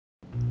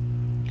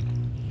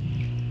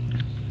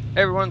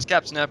Hey everyone's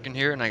Captain Napkin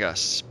here, and I got a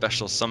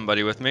special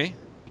somebody with me,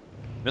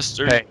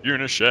 Mr. Hey,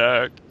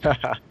 Unyshek.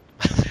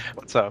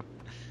 what's up?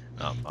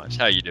 Not much.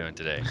 How you doing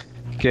today?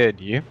 Good,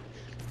 you?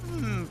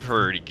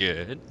 Pretty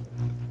good.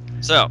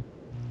 So,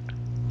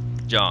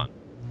 John,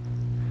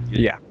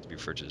 you Yeah, to be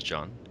referred to as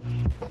John,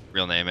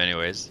 real name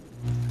anyways.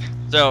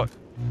 So,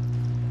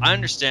 I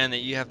understand that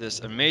you have this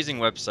amazing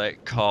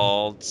website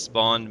called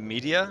Spawned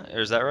Media,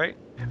 is that right?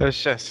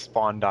 it's just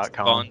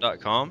spawn.com.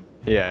 Spawn.com,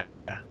 Yeah.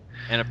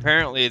 and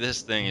apparently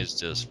this thing is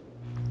just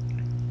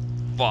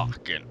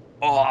fucking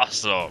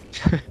awesome.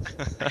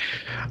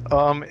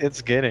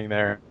 It's getting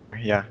there.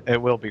 Yeah, it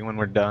will be when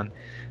we're done.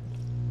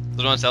 So,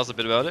 do you want to tell us a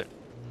bit about it?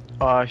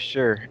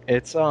 Sure.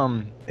 It's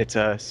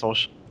a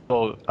social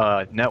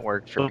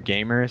network for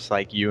gamers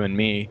like you and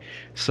me.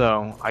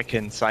 So I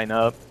can sign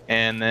up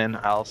and then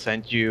I'll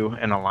send you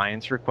an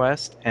alliance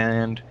request,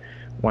 and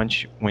when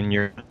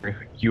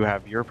you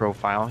have your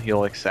profile,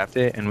 you'll accept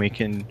it and we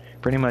can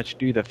pretty much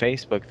do the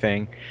Facebook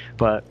thing.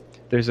 But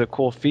there's a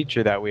cool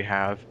feature that we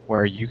have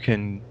where you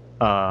can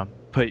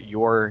put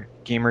your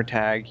gamer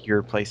tag,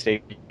 your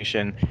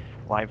PlayStation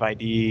Live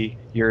ID,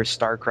 your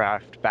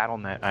StarCraft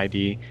BattleNet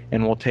ID,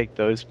 and we'll take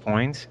those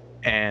points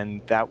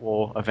and that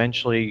will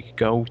eventually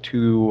go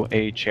to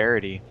a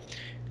charity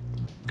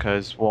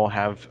because we'll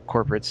have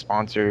corporate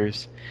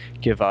sponsors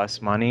give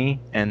us money,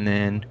 and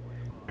then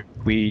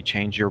we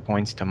change your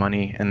points to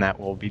money and that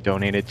will be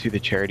donated to the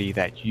charity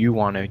that you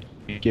want to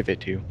give it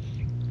to.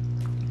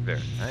 Very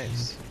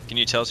nice. Can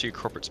you tell us who your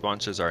corporate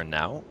sponsors are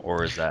now,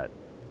 or is that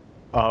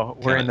We're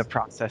kind in of? the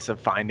process of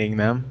finding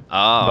them,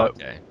 Oh, but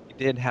okay. we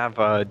did have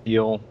a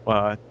deal.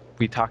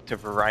 We talked to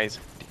Verizon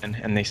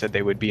and they said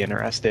they would be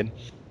interested.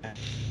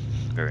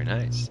 Very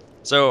nice.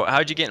 So,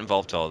 how'd you get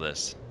involved to all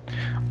this?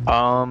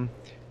 Um,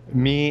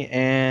 Me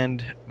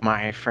and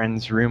my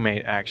friend's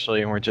roommate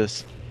actually were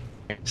just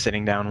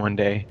sitting down one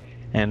day,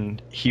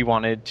 and he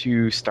wanted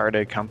to start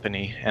a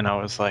company, and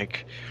I was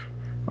like,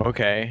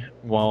 okay,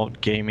 well,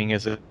 gaming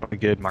is a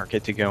good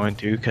market to go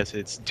into because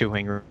it's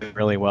doing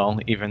really well,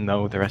 even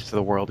though the rest of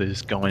the world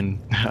is going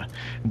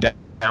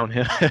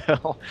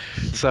downhill.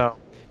 So,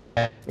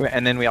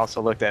 and then we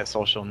also looked at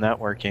social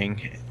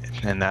networking,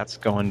 and that's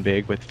going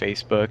big with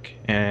Facebook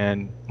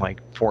and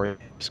like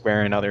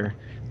Foursquare and other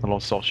little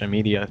social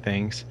media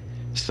things.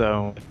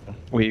 So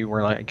we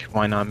were like,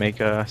 why not make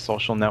a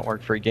social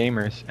network for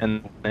gamers?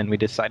 And then we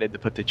decided to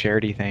put the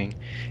charity thing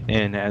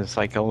in as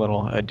like a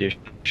little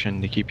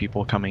addition to keep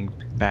people coming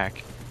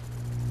back.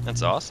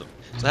 That's awesome.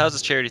 So, how's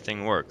this charity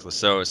thing work?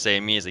 So, say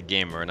me as a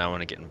gamer and I want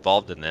to get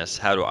involved in this,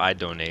 how do I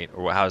donate,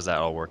 or how does that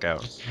all work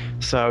out?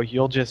 So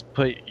you'll just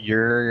put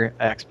your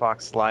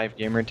Xbox Live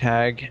gamer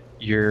tag,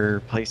 your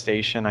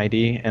PlayStation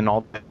ID, and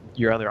all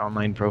your other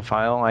online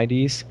profile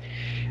IDs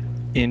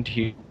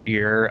into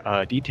your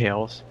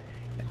details,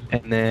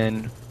 and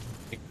then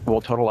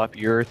we'll total up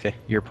your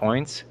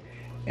points,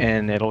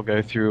 and it'll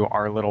go through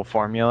our little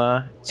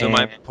formula. So,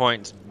 my And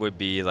points would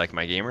be like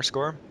my gamer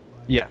score?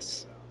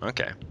 yes,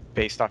 Okay.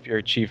 based off your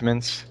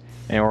achievements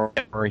or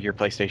your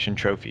PlayStation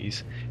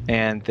trophies,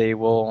 and they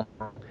will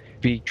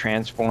be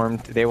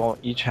transformed. They will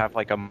each have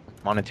like a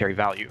monetary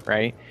value,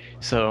 right?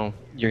 So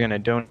you're gonna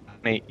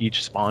donate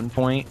each spawn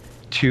point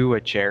to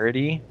a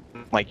charity.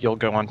 Like you'll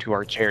go onto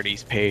our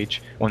charities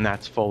page when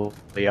that's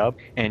fully up,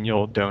 and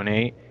you'll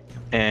donate,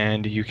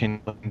 and you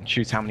can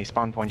choose how many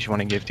spawn points you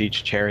want to give to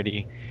each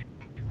charity,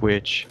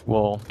 which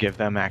will give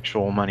them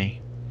actual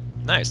money.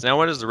 Nice. Now,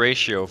 what is the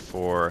ratio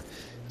for,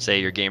 say,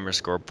 your gamer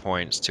score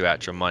points to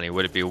actual money?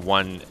 Would it be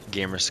one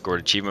gamer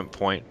scored achievement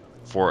point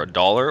for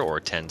 $1 or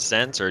 10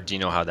 cents, or do you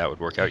know how that would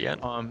work out yet?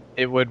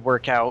 It would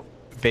work out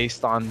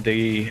based on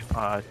the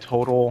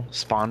total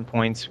spawn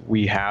points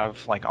we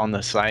have, like on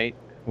the site,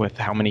 with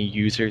how many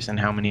users and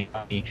how many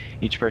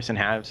each person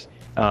has,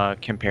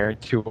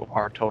 compared to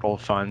our total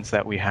funds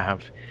that we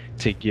have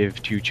to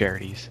give to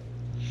charities.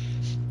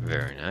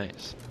 Very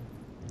nice.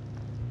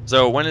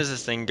 So when does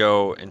this thing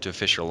go into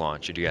official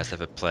launch? Or do you guys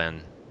have a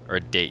plan or a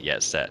date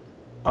yet set?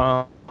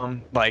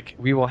 Like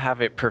we will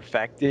have it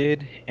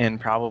perfected in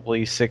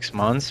probably 6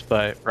 months,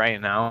 but right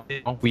now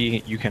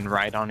we you can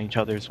write on each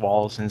other's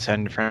walls and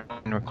send friend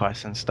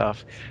requests and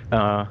stuff.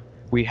 Uh,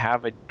 we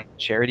have a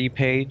charity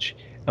page,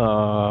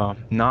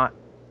 not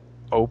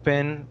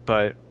open,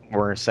 but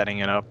we're setting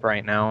it up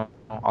right now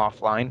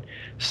offline,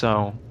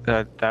 so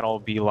that'll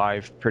be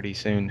live pretty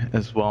soon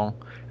as well.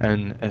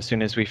 And as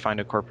soon as we find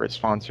a corporate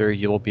sponsor,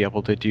 you'll be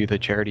able to do the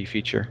charity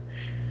feature.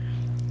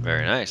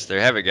 Very nice. There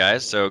you have it,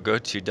 guys. So go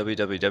to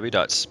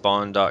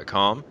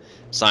www.spawn.com,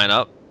 sign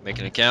up, make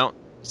an account,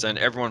 send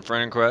everyone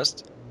friend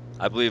request.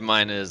 I believe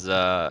mine is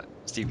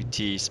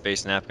CBT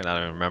Space Napkin. I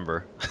don't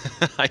remember.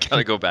 I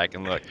gotta go back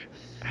and look.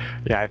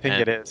 Yeah, I think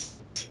And it is.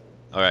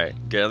 all right,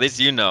 good. At least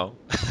you know.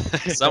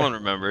 Someone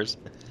remembers.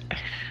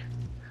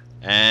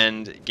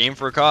 And game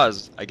for a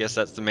cause. I guess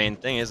that's the main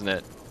thing, isn't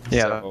it?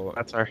 Yeah, So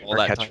that's all our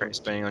that time you're catchphrase.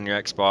 spending on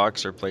your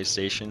Xbox or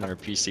PlayStation or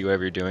PC,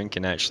 whatever you're doing,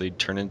 can actually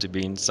turn into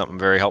being something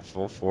very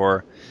helpful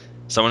for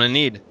someone in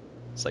need.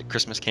 It's like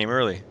Christmas came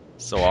early.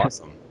 So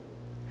awesome.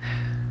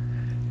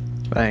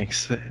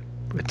 Thanks.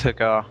 It took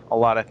a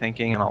lot of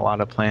thinking and a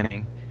lot of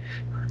planning.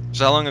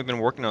 So how long have you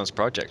been working on this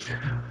project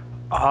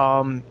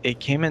for? It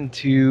came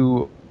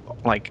into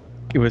like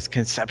it was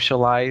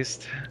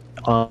conceptualized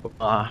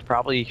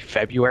probably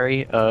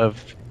February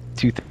of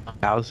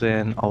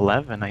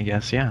 2011, I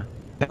guess. Yeah.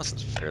 This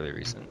is fairly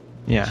recent.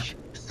 Yeah.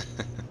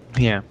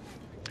 Yeah.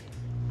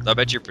 So I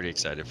bet you're pretty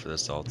excited for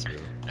this all to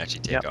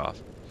actually take Yep.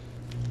 off.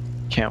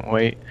 Can't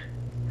wait.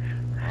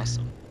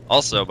 Awesome.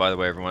 Also, by the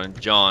way, everyone,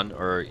 John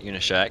or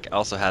Unyshek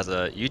also has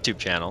a YouTube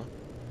channel.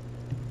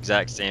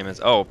 Exact same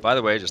as. Oh, by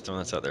the way, just throwing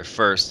this out there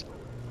first.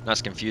 Not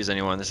to confuse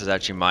anyone, this is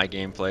actually my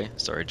gameplay.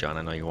 Sorry, John,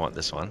 I know you want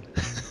this one.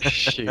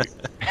 Shoot.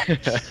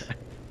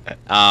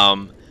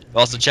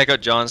 Also check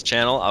out John's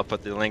channel. I'll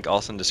put the link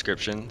also in the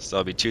description. So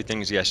there'll be two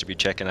things you guys should be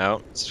checking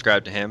out.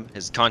 Subscribe to him.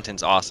 His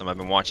content's awesome. I've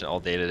been watching it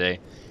all day today.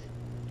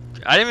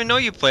 I didn't even know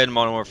you played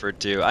Modern Warfare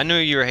 2. I knew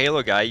you were a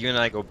Halo guy. You and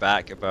I go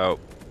back about,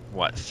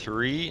 what,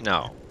 3?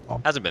 No.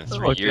 Hasn't been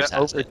 3 years,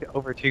 has it?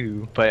 Over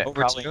 2, but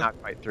Over probably 2? not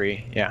quite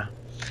 3. Yeah.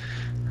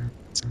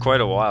 It's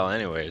quite a while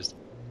anyways.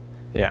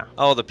 Yeah.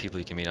 All the people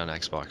you can meet on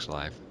Xbox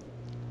Live.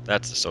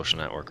 That's the social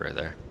network right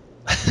there.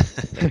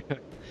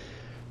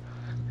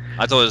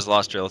 I totally just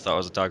lost trail of thought what I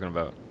was talking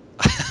about.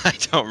 I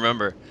don't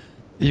remember.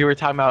 You were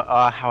talking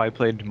about how I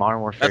played Modern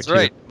Warfare That's 2.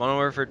 right, Modern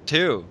Warfare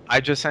 2. I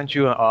just sent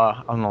you an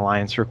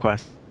alliance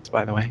request,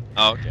 by the way.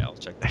 Oh, okay, I'll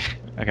check that.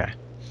 Okay.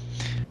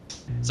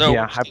 So,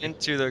 Yeah,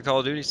 into the Call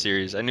of Duty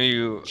series. I knew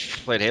you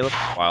played Halo for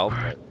a while,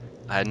 but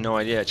I had no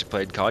idea that you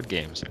played COD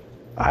games.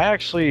 I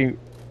actually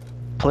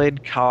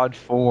played COD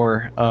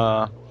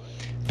 4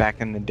 back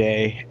in the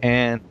day,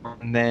 and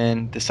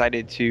then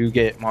decided to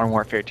get Modern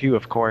Warfare 2,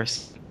 of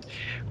course.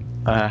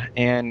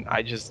 And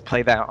I just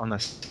play that on the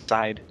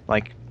side,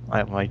 like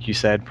you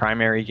said,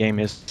 primary game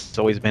has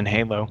always been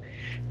Halo.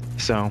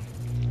 So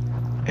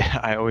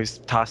I always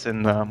toss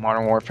in the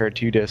Modern Warfare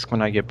 2 disc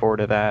when I get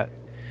bored of that.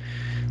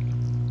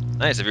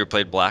 Nice. Have you ever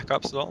played Black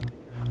Ops at all?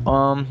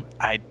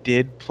 I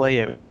did play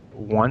it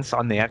once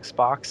on the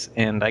Xbox,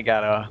 and I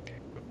got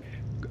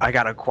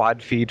a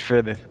quad feed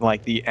for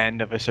the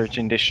end of a search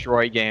and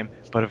destroy game,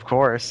 but of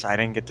course I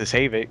didn't get to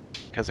save it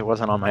because it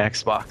wasn't on my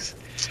Xbox.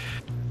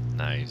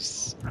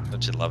 Nice.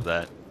 Don't you love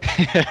that?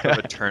 Have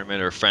a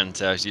tournament or a friend's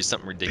house, you do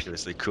something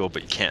ridiculously cool,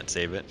 but you can't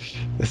save it.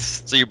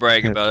 So you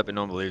brag about it, but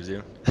no one believes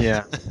you.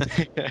 Yeah.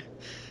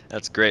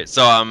 That's great.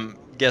 So I'm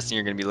guessing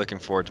you're going to be looking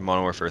forward to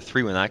Modern Warfare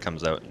 3 when that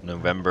comes out,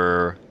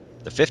 November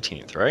the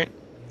 15th, right?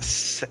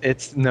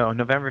 It's no,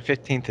 November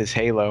 15th is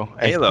Halo.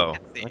 Halo.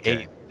 The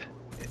Okay.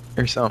 8th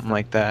or something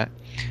like that.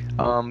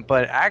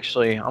 But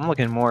actually, I'm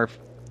looking more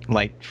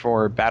like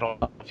for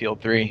Battlefield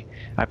 3.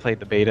 I played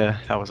the beta.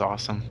 That was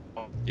awesome.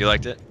 You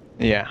liked it?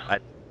 Yeah.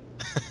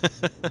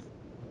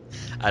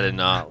 I did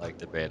not like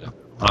the beta.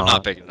 I'm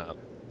not picking it up.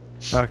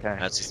 Okay.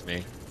 That's just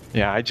me.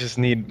 Yeah, I just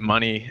need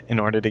money in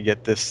order to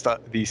get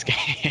these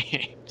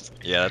games.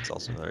 Yeah, that's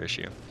also another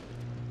issue.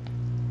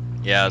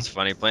 Yeah, it's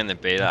funny playing the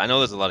beta. I know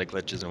there's a lot of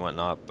glitches and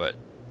whatnot, but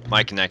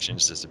my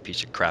connection's just a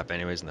piece of crap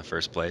anyways in the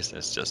first place.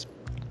 It's just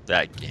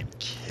that game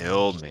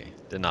killed me.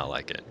 Did not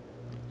like it.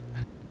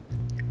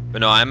 But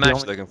no, I'm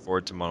actually looking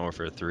forward to Modern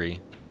Warfare 3,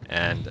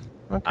 and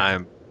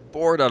I'm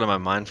bored out of my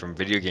mind from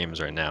video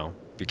games right now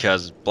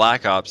because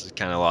Black Ops has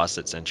kind of lost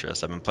its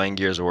interest. I've been playing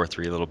Gears of War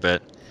 3 a little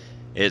bit.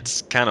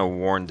 It's kind of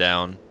worn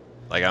down.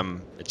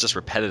 It's just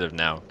repetitive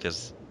now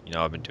because,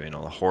 I've been doing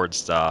all the horde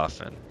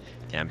stuff and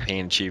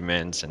campaign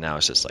achievements, and now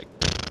it's just like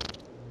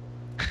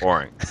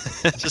boring.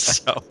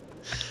 Just so.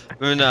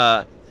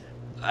 I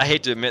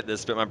hate to admit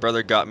this, but my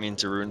brother got me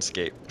into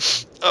RuneScape.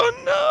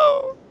 Oh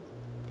no!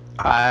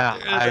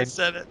 I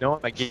said it. know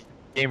I'm a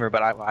gamer,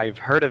 but I've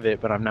heard of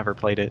it, but I've never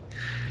played it.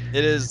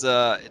 It is.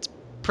 It's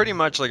pretty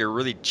much like a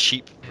really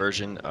cheap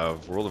version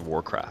of World of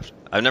Warcraft.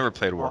 I've never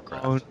played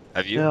Warcraft. Oh,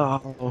 Have you?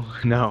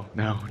 No.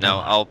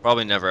 I'll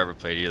probably never ever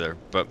play it either.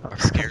 But I'm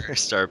scared to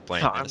start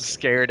playing. I'm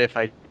scared if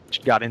I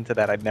got into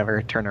that, I'd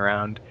never turn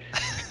around.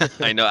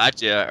 I know.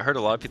 Actually, I heard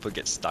a lot of people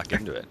get stuck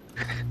into it.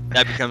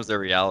 That becomes their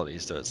reality.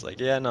 So it's like,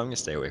 yeah, no, I'm gonna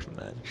stay away from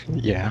that.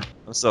 Yeah.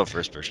 I'm still a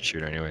first-person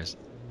shooter, anyways.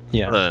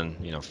 Yeah. Other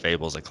than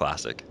Fable's a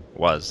classic.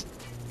 Was.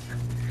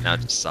 Now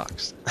it just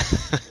sucks.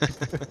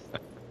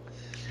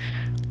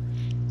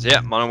 So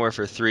yeah, Modern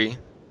Warfare 3.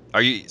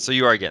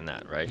 You are getting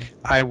that, right?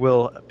 I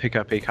will pick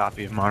up a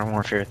copy of Modern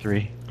Warfare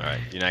 3.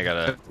 Alright, I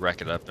gotta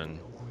wreck it up and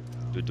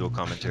do a dual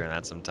commentary on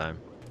that sometime.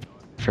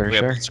 For we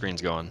sure. have both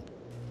screens going.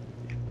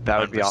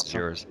 That would be versus awesome.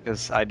 yours.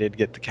 Because I did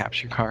get the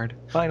capture card.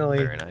 Finally.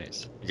 Very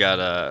nice. You got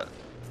a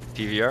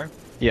PVR?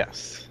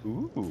 Yes.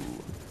 Ooh.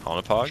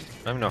 Honopog? I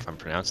don't even know if I'm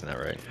pronouncing that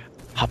right.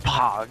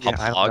 Hopog. Yeah,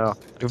 I don't know.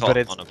 I call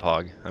it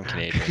Honopog. I'm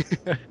Canadian.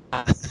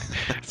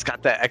 It's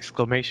got that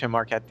exclamation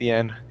mark at the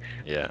end.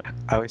 Yeah.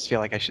 I always feel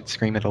like I should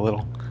scream it a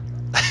little.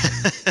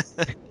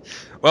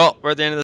 Well, we're at the end of the